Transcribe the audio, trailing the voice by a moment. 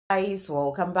Guys,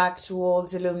 welcome back to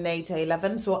World Illuminator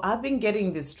 11. So I've been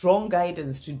getting this strong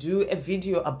guidance to do a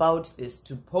video about this,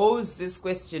 to pose this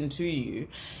question to you.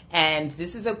 And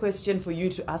this is a question for you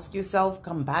to ask yourself,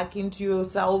 come back into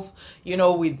yourself,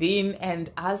 within, and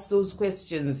ask those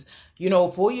questions,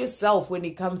 for yourself when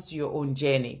it comes to your own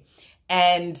journey.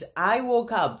 And I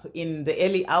woke up in the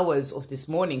early hours of this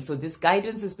morning. So this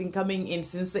guidance has been coming in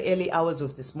since the early hours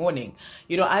of this morning.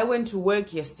 I went to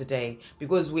work yesterday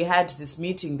because we had this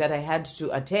meeting that I had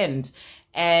to attend.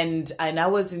 And I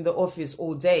was in the office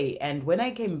all day. And when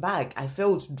I came back, I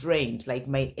felt drained, like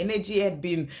my energy had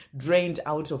been drained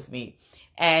out of me.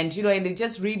 And, and it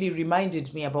just really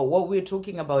reminded me about what we're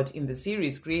talking about in the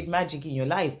series, Create Magic in Your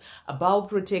Life, about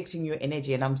protecting your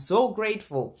energy. And I'm so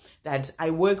grateful that I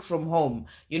work from home,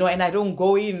 and I don't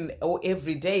go in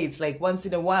every day. It's like once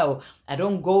in a while. I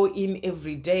don't go in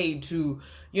every day to,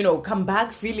 come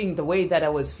back feeling the way that I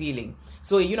was feeling.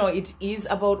 So, it is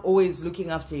about always looking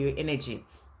after your energy.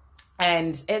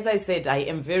 And as I said, I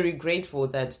am very grateful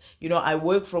that, I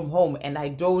work from home and I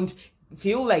don't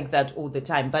feel like that all the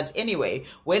time. But anyway,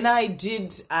 when I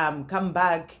did come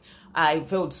back, I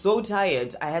felt so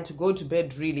tired. I had to go to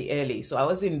bed really early. So I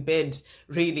was in bed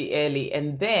really early.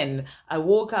 And then I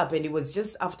woke up and it was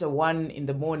just after 1 in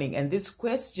the morning. And this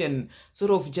question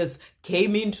sort of just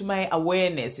came into my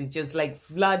awareness. It just like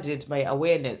flooded my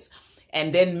awareness.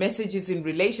 And then messages in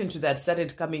relation to that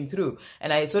started coming through.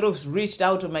 And I sort of reached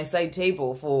out on my side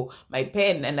table for my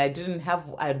pen and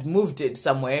I'd moved it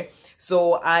somewhere.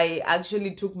 So I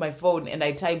actually took my phone and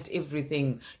I typed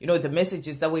everything, the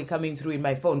messages that were coming through in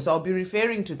my phone. So I'll be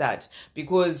referring to that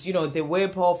because, there were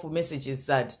powerful messages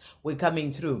that were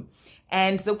coming through.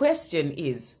 And the question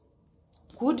is,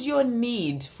 could your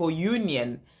need for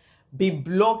union be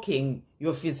blocking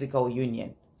your physical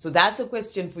union? So that's a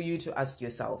question for you to ask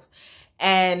yourself.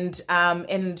 And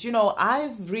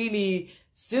I've really,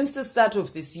 since the start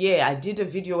of this year, I did a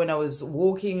video when I was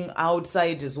walking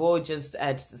outside as well, just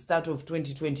at the start of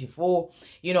 2024.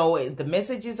 The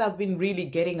messages I've been really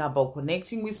getting about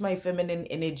connecting with my feminine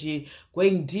energy,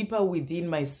 going deeper within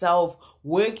myself,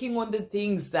 working on the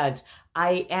things that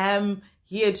I am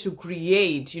here to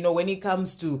create, when it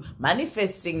comes to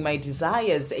manifesting my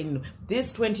desires in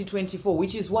this 2024,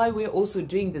 which is why we're also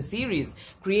doing the series,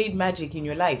 Create Magic in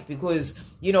Your Life, because,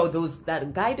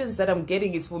 that guidance that I'm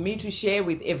getting is for me to share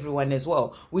with everyone as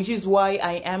well, which is why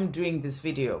I am doing this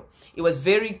video. It was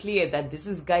very clear that this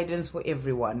is guidance for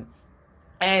everyone.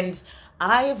 And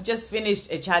I have just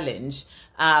finished a challenge,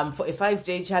 for a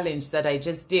 5-day challenge that I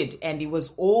just did. And it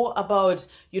was all about,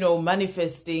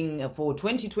 manifesting for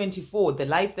 2024, the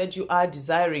life that you are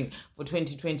desiring for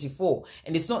 2024.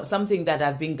 And it's not something that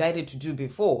I've been guided to do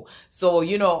before. So,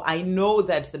 I know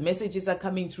that the messages are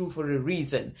coming through for a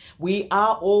reason. We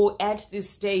are all at this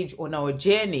stage on our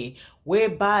journey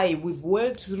whereby we've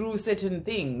worked through certain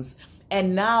things.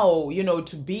 And now,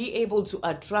 to be able to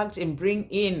attract and bring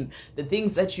in the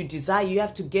things that you desire, you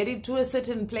have to get it to a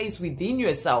certain place within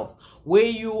yourself where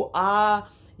you are,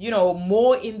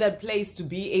 more in that place to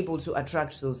be able to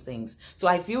attract those things. So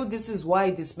I feel this is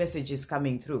why this message is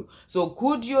coming through. So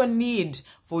could your need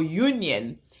for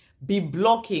union be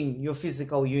blocking your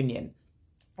physical union?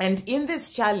 And in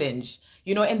this challenge,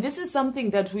 and this is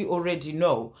something that we already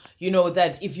know,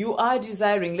 that if you are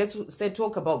desiring, let's say,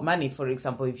 talk about money, for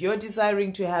example, if you're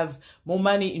desiring to have more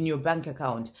money in your bank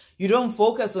account, you don't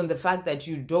focus on the fact that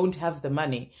you don't have the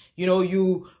money.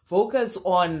 You focus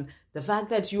on the fact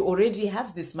that you already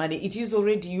have this money. It is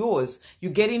already yours. You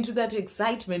get into that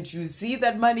excitement. You see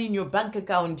that money in your bank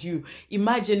account. You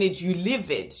imagine it. You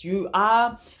live it. You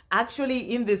are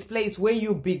actually in this place where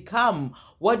you become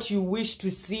what you wish to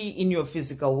see in your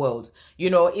physical world.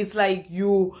 It's like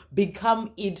you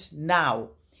become it now.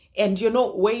 And you're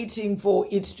not waiting for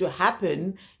it to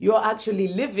happen. You're actually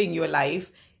living your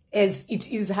life as it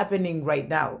is happening right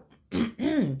now.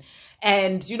 And,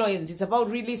 it's about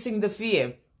releasing the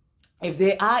fear. If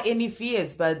there are any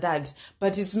fears but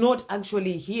it's not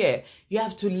actually here, you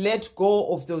have to let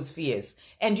go of those fears.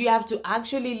 And you have to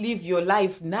actually live your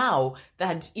life now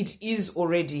that it is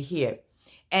already here.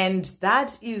 And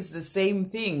that is the same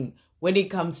thing when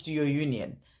it comes to your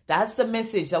union. That's the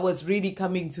message that was really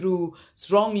coming through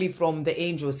strongly from the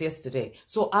angels yesterday.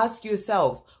 So ask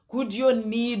yourself, could your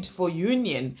need for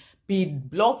union be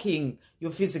blocking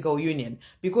your physical union?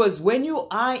 Because when you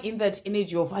are in that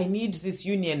energy of, I need this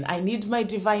union, I need my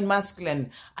divine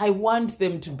masculine, I want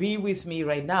them to be with me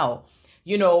right now.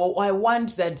 I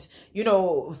want that,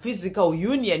 physical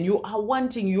union. You are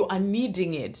wanting, you are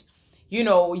needing it.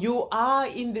 You are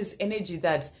in this energy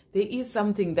that there is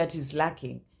something that is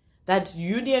lacking. that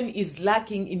union is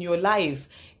lacking in your life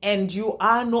and you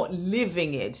are not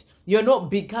living it. You're not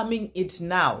becoming it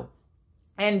now.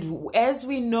 And as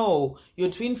we know, your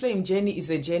twin flame journey is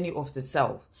a journey of the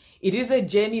self. It is a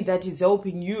journey that is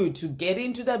helping you to get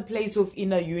into that place of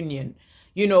inner union,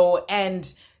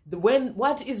 and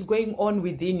what is going on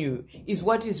within you is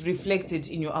what is reflected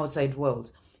in your outside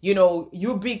world.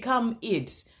 You become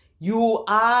it.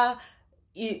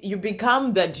 You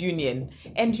become that union,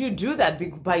 and you do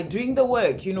that by doing the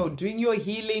work, doing your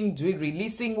healing,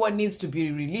 releasing what needs to be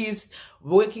released,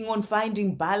 working on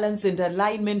finding balance and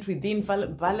alignment within,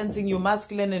 balancing your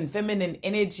masculine and feminine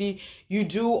energy. You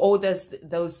do all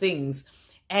those things,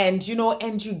 and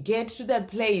you get to that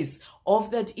place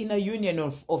of that inner union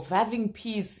of having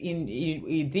peace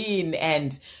within,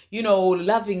 and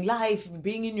loving life,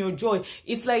 being in your joy.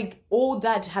 It's like all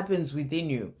that happens within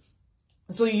you.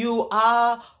 So you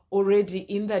are already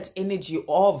in that energy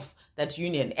of that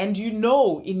union. And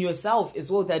in yourself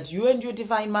as well that you and your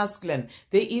divine masculine,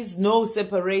 there is no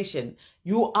separation.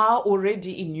 You are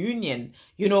already in union.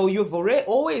 You've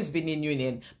always been in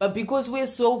union. But because we're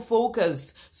so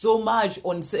focused so much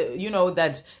on,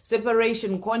 that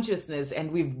separation consciousness,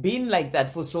 and we've been like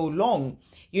that for so long,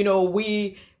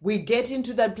 we get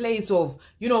into that place of,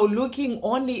 looking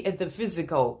only at the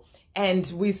physical.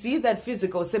 And we see that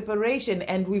physical separation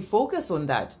and we focus on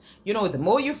that. The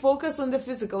more you focus on the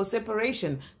physical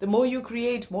separation, the more you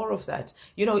create more of that.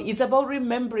 It's about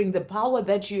remembering the power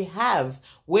that you have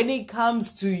when it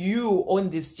comes to you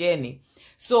on this journey.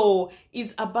 So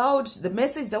it's about the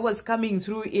message that was coming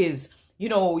through is,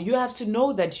 you have to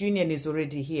know that union is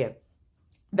already here.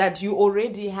 That you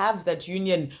already have that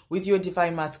union with your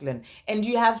divine masculine, and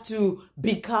you have to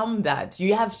become that.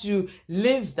 You have to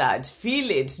live that, feel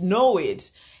it, know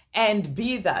it, and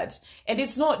be that. And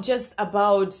it's not just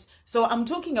about, so I'm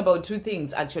talking about two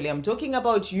things actually. I'm talking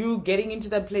about you getting into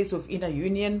that place of inner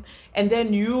union, and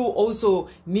then you also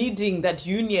needing that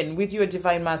union with your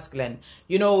divine masculine.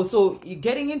 So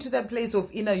getting into that place of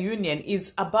inner union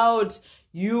is about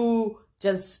you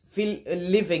just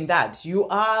living that. You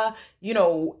are,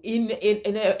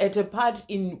 at a part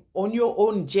on your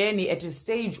own journey, at a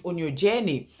stage on your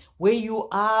journey where you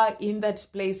are in that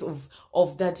place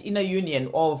of that inner union,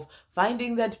 of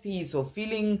finding that peace, of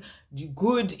feeling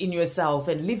good in yourself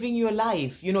and living your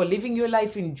life, living your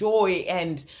life in joy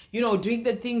and, doing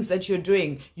the things that you're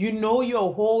doing.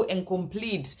 You're whole and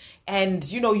complete, and,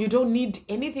 you don't need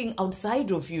anything outside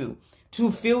of you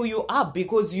to fill you up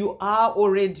because you are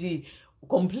already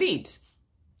complete,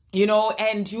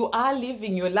 and you are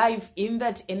living your life in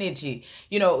that energy.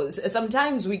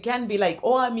 Sometimes we can be like,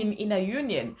 oh, I'm in inner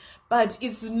union, but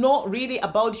it's not really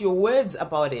about your words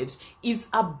about it. It's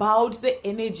about the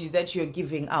energy that you're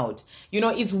giving out.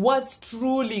 It's what's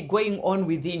truly going on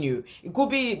within you. It could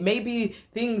be maybe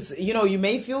things, you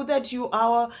may feel that you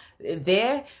are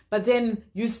there, but then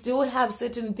you still have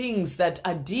certain things that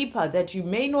are deeper that you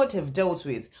may not have dealt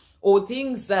with, or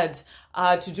things that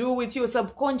are to do with your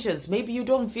subconscious. Maybe you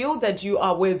don't feel that you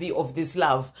are worthy of this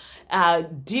love.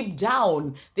 Deep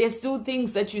down, there's still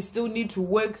things that you still need to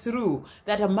work through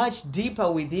that are much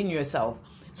deeper within yourself.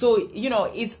 So,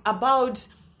 it's about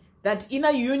that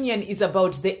inner union is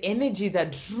about the energy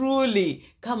that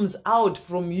truly comes out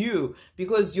from you,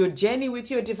 because your journey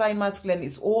with your divine masculine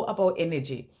is all about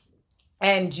energy.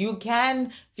 And you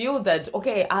can feel that,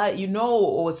 okay,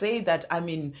 or say that I'm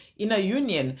in inner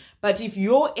union. But if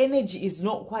your energy is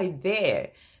not quite there,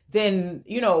 then,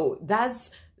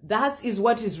 that is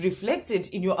what is reflected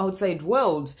in your outside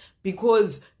world,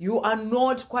 because you are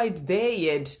not quite there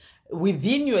yet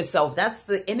within yourself. That's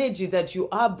the energy that you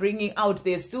are bringing out.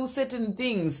 There's still certain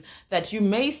things that you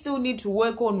may still need to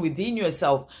work on within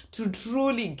yourself to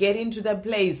truly get into that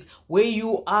place where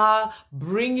you are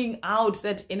bringing out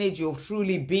that energy of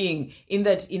truly being in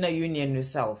that inner union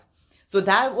yourself. So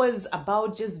that was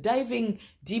about just diving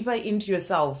deeper into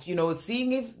yourself,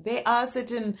 seeing if there are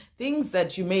certain things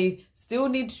that you may still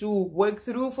need to work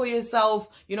through for yourself.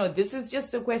 This is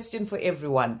just a question for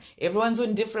everyone. Everyone's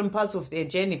on different parts of their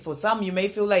journey. For some, you may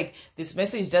feel like this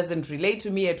message doesn't relate to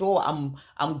me at all.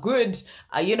 I'm good,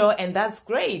 and that's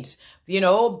great,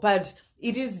 but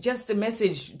it is just a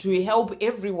message to help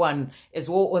everyone as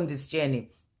well on this journey.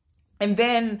 And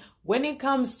then when it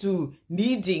comes to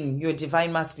needing your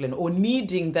divine masculine or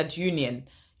needing that union,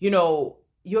 your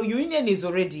union is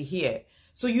already here.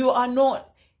 So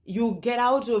you get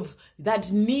out of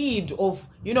that need of,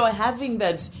 having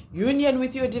that union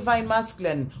with your divine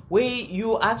masculine where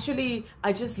you actually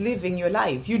are just living your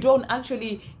life. You don't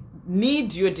actually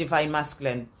need your divine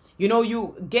masculine. You know,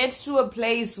 you get to a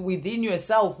place within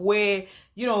yourself where,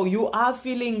 you know, you are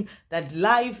feeling that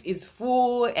life is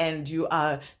full and you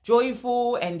are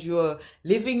joyful and you're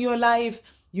living your life.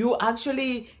 You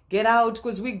actually get out,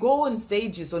 because we go on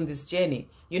stages on this journey,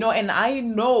 you know, and I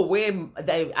know where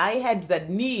I had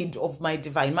that need of my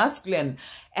divine masculine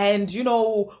and, you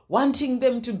know, wanting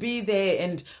them to be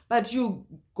there. But you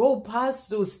go past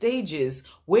those stages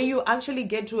where you actually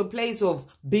get to a place of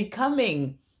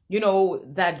becoming, you know,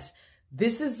 that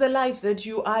this is the life that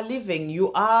you are living.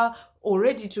 You are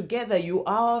already together. You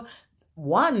are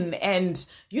one, and,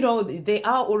 you know, they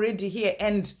are already here.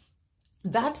 And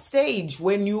that stage,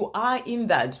 when you are in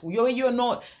that, you're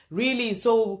not really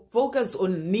so focused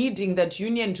on needing that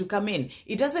union to come in.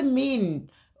 It doesn't mean,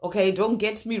 okay, don't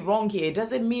get me wrong here, it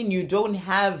doesn't mean you don't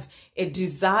have a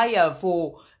desire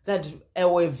for that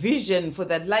or a vision for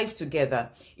that life together.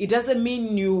 It doesn't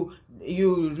mean you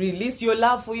release your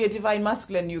love for your divine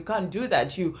masculine. You can't do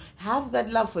that. You have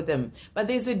that love for them. But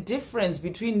there's a difference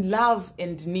between love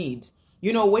and need.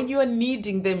 You know, when you're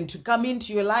needing them to come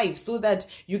into your life so that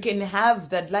you can have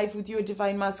that life with your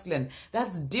divine masculine,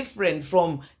 that's different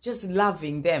from just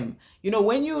loving them. You know,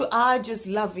 when you are just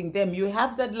loving them, you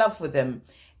have that love for them.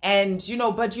 And, you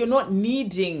know, but you're not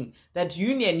needing that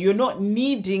union. You're not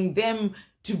needing them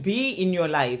to be in your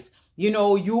life. You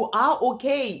know, you are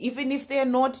okay, even if they're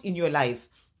not in your life.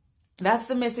 That's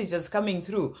the message that's coming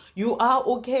through. You are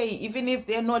okay, even if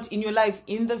they're not in your life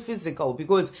in the physical,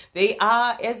 because they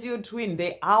are, as your twin,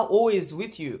 they are always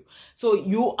with you. So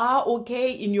you are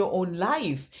okay in your own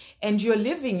life and you're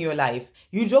living your life.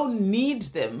 You don't need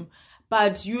them,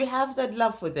 but you have that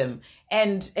love for them.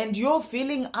 And you're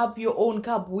filling up your own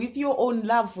cup with your own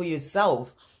love for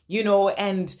yourself, you know,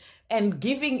 and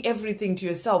giving everything to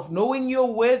yourself, knowing you're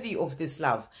worthy of this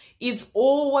love. It's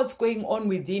all what's going on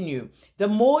within you. The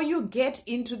more you get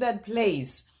into that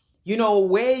place, you know,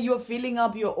 where you're filling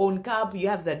up your own cup, you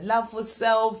have that love for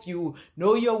self, you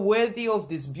know you're worthy of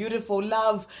this beautiful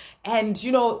love, and,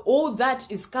 you know, all that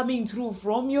is coming through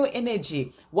from your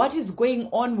energy. What is going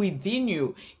on within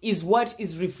you is what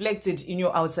is reflected in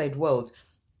your outside world.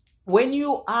 When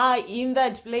you are in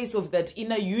that place of that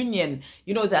inner union,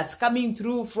 you know, that's coming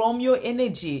through from your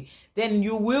energy, then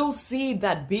you will see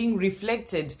that being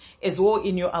reflected as well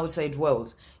in your outside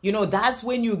world. You know, that's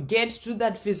when you get to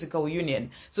that physical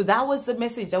union. So that was the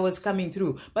message that was coming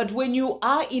through. But when you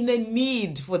are in a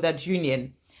need for that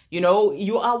union, you know,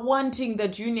 you are wanting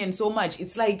that union so much.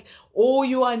 It's like, oh,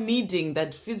 you are needing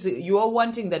that you are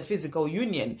wanting that physical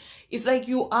union. It's like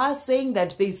you are saying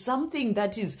that there's something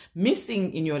that is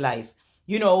missing in your life.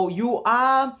 You know, you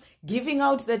are giving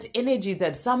out that energy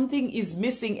that something is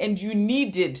missing and you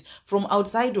need it from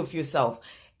outside of yourself.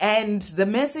 And the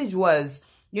message was,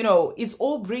 you know, it's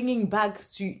all bringing back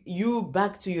to you,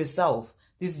 back to yourself.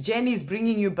 This journey is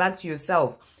bringing you back to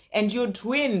yourself. And your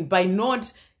twin, by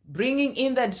not bringing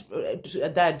in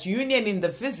that union in the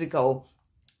physical,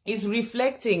 is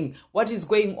reflecting what is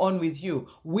going on with you.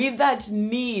 With that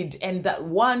need and that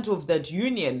want of that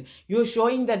union, you're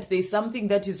showing that there's something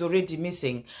that is already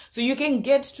missing. So you can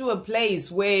get to a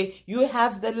place where you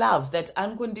have the love, that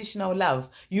unconditional love.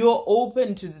 You're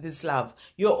open to this love.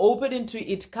 You're open to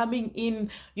it coming in,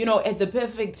 you know, at the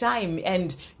perfect time.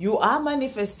 And you are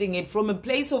manifesting it from a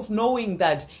place of knowing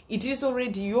that it is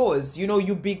already yours. You know,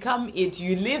 you become it,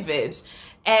 you live it.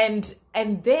 And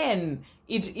then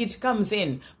it comes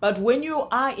in. But when you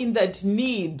are in that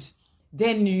need,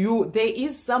 then there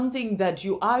is something that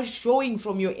you are showing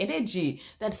from your energy,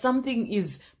 that something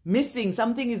is missing,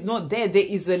 something is not there. There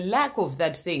is a lack of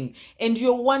that thing, and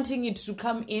you're wanting it to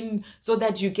come in so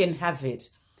that you can have it.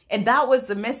 And that was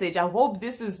the message. I hope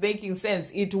this is making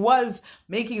sense. It was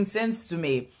making sense to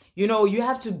me. You know, you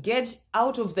have to get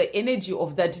out of the energy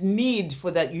of that need for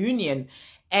that union.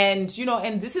 And, you know,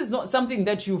 and this is not something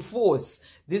that you force.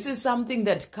 This is something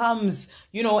that comes,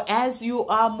 you know, as you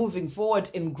are moving forward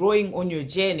and growing on your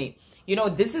journey. You know,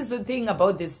 this is the thing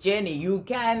about this journey. You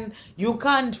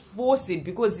can't force it,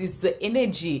 because it's the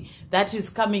energy that is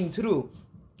coming through.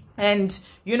 And,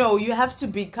 you know, you have to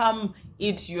become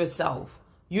it yourself.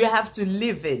 You have to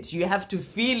live it. You have to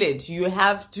feel it. You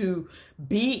have to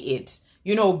be it.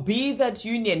 You know, be that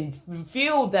union.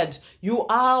 Feel that you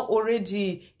are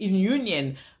already in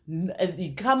union.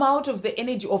 Come out of the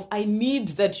energy of, I need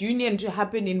that union to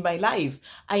happen in my life.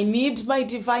 I need my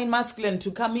divine masculine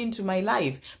to come into my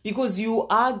life, because you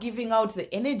are giving out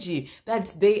the energy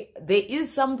that there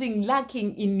is something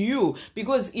lacking in you,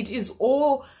 because it is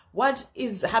all what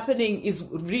is happening is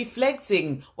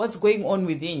reflecting what's going on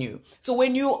within you. So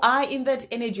when you are in that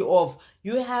energy of,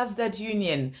 you have that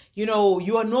union, you know,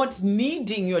 you are not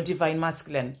needing your divine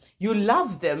masculine. You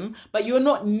love them, but you're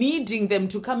not needing them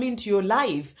to come into your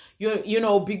life. You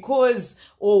know, because,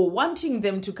 or wanting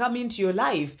them to come into your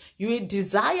life. You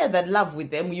desire that love with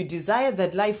them. You desire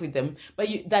that life with them. But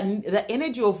that the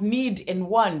energy of need and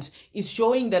want is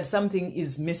showing that something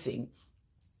is missing.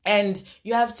 And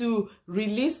you have to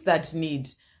release that need,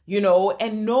 you know,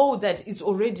 and know that it's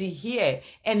already here,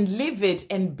 and live it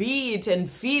and be it and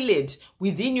feel it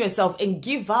within yourself, and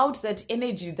give out that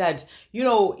energy that, you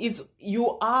know,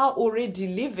 you are already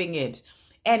living it.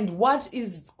 And what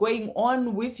is going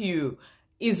on with you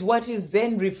is what is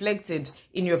then reflected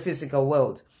in your physical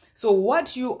world. So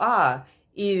what you are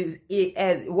is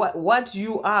as what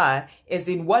you are, as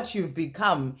in what you've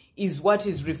become, is what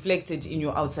is reflected in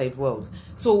your outside world.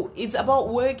 So it's about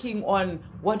working on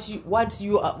what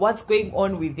you are, what's going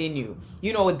on within you.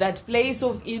 You know, that place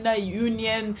of inner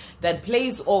union, that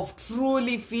place of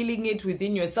truly feeling it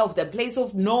within yourself, that place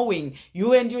of knowing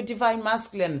you and your divine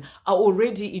masculine are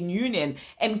already in union,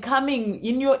 and coming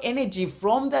in your energy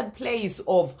from that place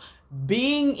of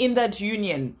being in that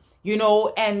union, you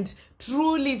know, and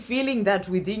truly feeling that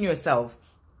within yourself.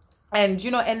 And, you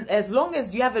know, and as long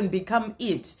as you haven't become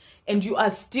it, and you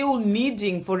are still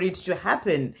needing for it to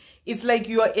happen, it's like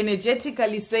you are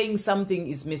energetically saying something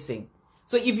is missing.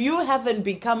 So if you haven't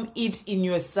become it in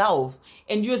yourself,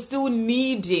 and you're still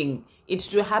needing it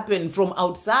to happen from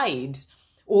outside,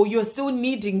 or you're still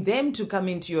needing them to come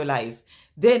into your life,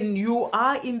 then you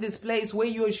are in this place where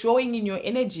you're showing in your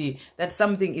energy that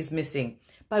something is missing.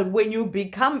 But when you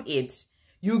become it,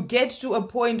 you get to a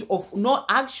point of not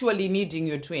actually needing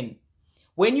your twin.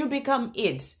 When you become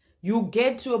it, you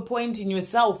get to a point in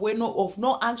yourself of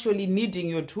not actually needing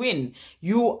your twin.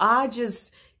 You are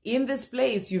just in this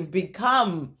place. You've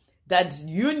become that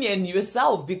union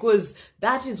yourself, because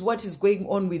that is what is going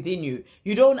on within you.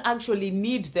 You don't actually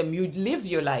need them. You live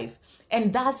your life.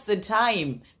 And that's the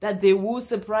time that they will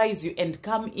surprise you and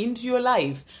come into your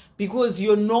life, because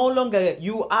you're no longer,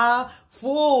 you are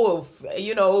full of,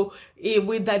 you know,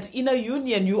 with that inner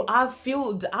union. You are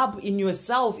filled up in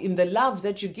yourself, in the love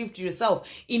that you give to yourself,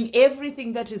 in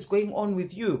everything that is going on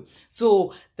with you.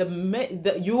 So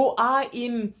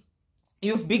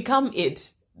you've become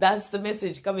it. That's the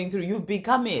message coming through. You've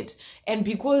become it. And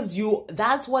because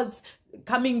that's what's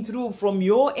coming through from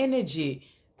your energy,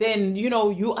 then, you know,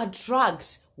 you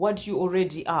attract what you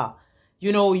already are.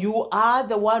 You know, you are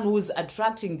the one who's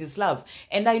attracting this love.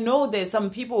 And I know there's some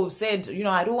people who've said, you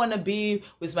know, I don't want to be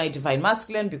with my divine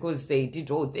masculine because they did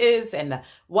all this and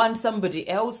want somebody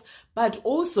else. But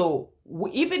also,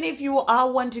 even if you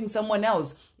are wanting someone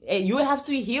else, you have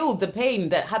to heal the pain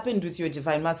that happened with your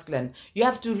divine masculine. You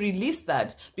have to release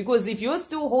that, because if you're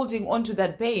still holding on to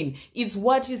that pain, it's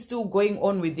what is still going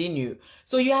on within you.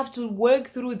 So you have to work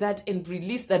through that and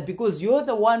release that, because you're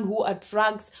the one who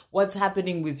attracts what's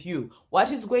happening with you.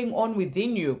 What is going on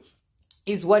within you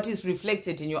is what is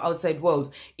reflected in your outside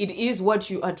world. It is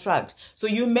what you attract. So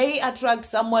you may attract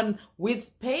someone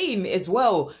with pain as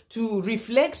well to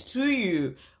reflect to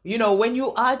you. You know, when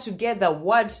you are together,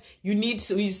 what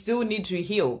you still need to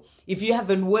heal if you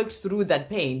haven't worked through that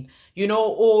pain, you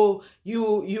know, or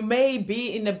you may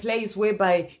be in a place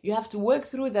whereby you have to work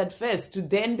through that first to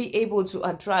then be able to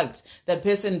attract that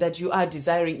person that you are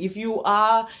desiring. If you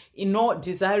are not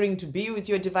desiring to be with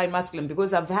your divine masculine,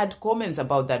 because I've had comments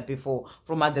about that before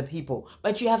from other people,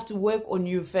 but you have to work on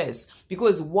you first,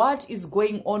 because what is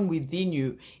going on within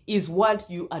you is what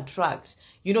you attract.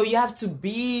 You know, you have to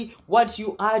be what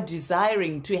you are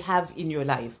desiring to have in your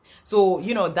life. So,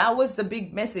 you know, that was the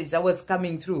big message that was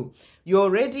coming through. You're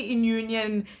already in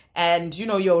union, and, you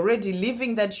know, you're already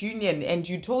living that union, and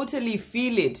you totally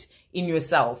feel it in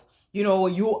yourself. You know,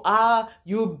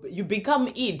 you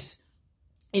become it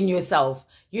in yourself,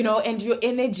 you know, and your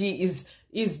energy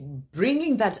is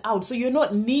bringing that out. So you're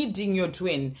not needing your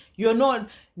twin. You're not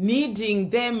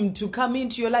needing them to come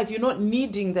into your life. You're not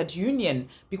needing that union,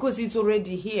 because it's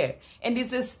already here. And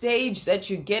it's a stage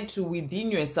that you get to within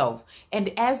yourself.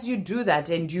 And as you do that,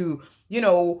 and you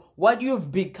know, what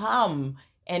you've become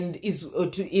and is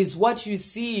what you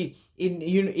see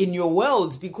in your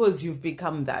world, because you've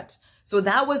become that. So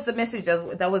that was the message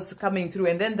that was coming through.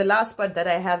 And then the last part that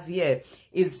I have here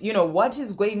is, you know, what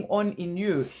is going on in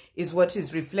you is what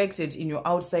is reflected in your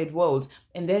outside world.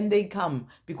 And then they come,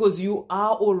 because you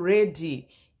are already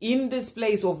in this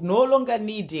place of no longer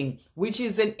needing, which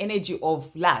is an energy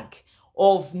of lack,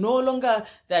 of no longer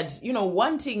that,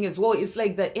 wanting as well. It's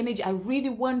like the energy, I really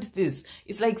want this.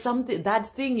 It's like something, that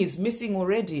thing is missing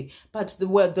already. But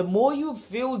the more you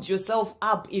filled yourself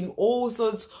up in all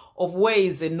sorts of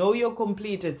ways and know you're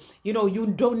completed, you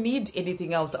don't need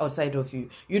anything else outside of you.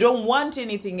 You don't want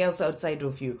anything else outside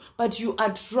of you, but you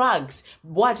attract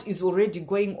what is already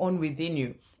going on within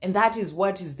you. And that is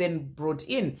what is then brought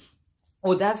in.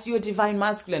 Or that's your divine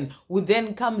masculine, who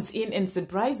then comes in and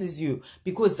surprises you,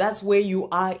 because that's where you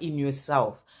are in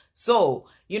yourself. So,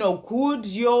 could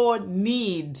your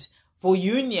need for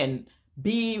union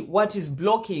be what is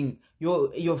blocking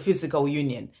your physical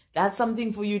union? That's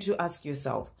something for you to ask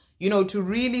yourself, to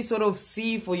really sort of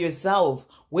see for yourself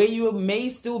where you may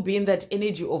still be in that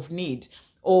energy of need.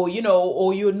 Or,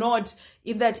 or you're not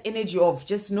in that energy of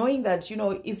just knowing that,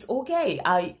 it's okay.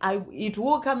 It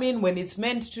will come in when it's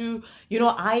meant to,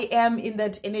 I am in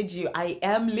that energy. I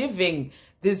am living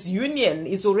this union.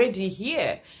 It's already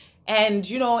here. And,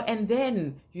 and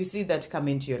then you see that come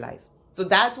into your life. So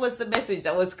that was the message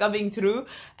that was coming through.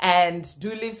 And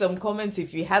do leave some comments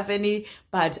if you have any.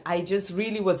 But I just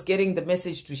really was getting the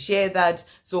message to share that.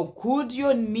 So could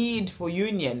your need for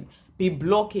union be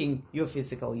blocking your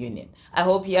physical union? I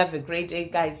hope you have a great day,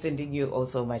 guys. Sending you all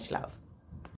so much love.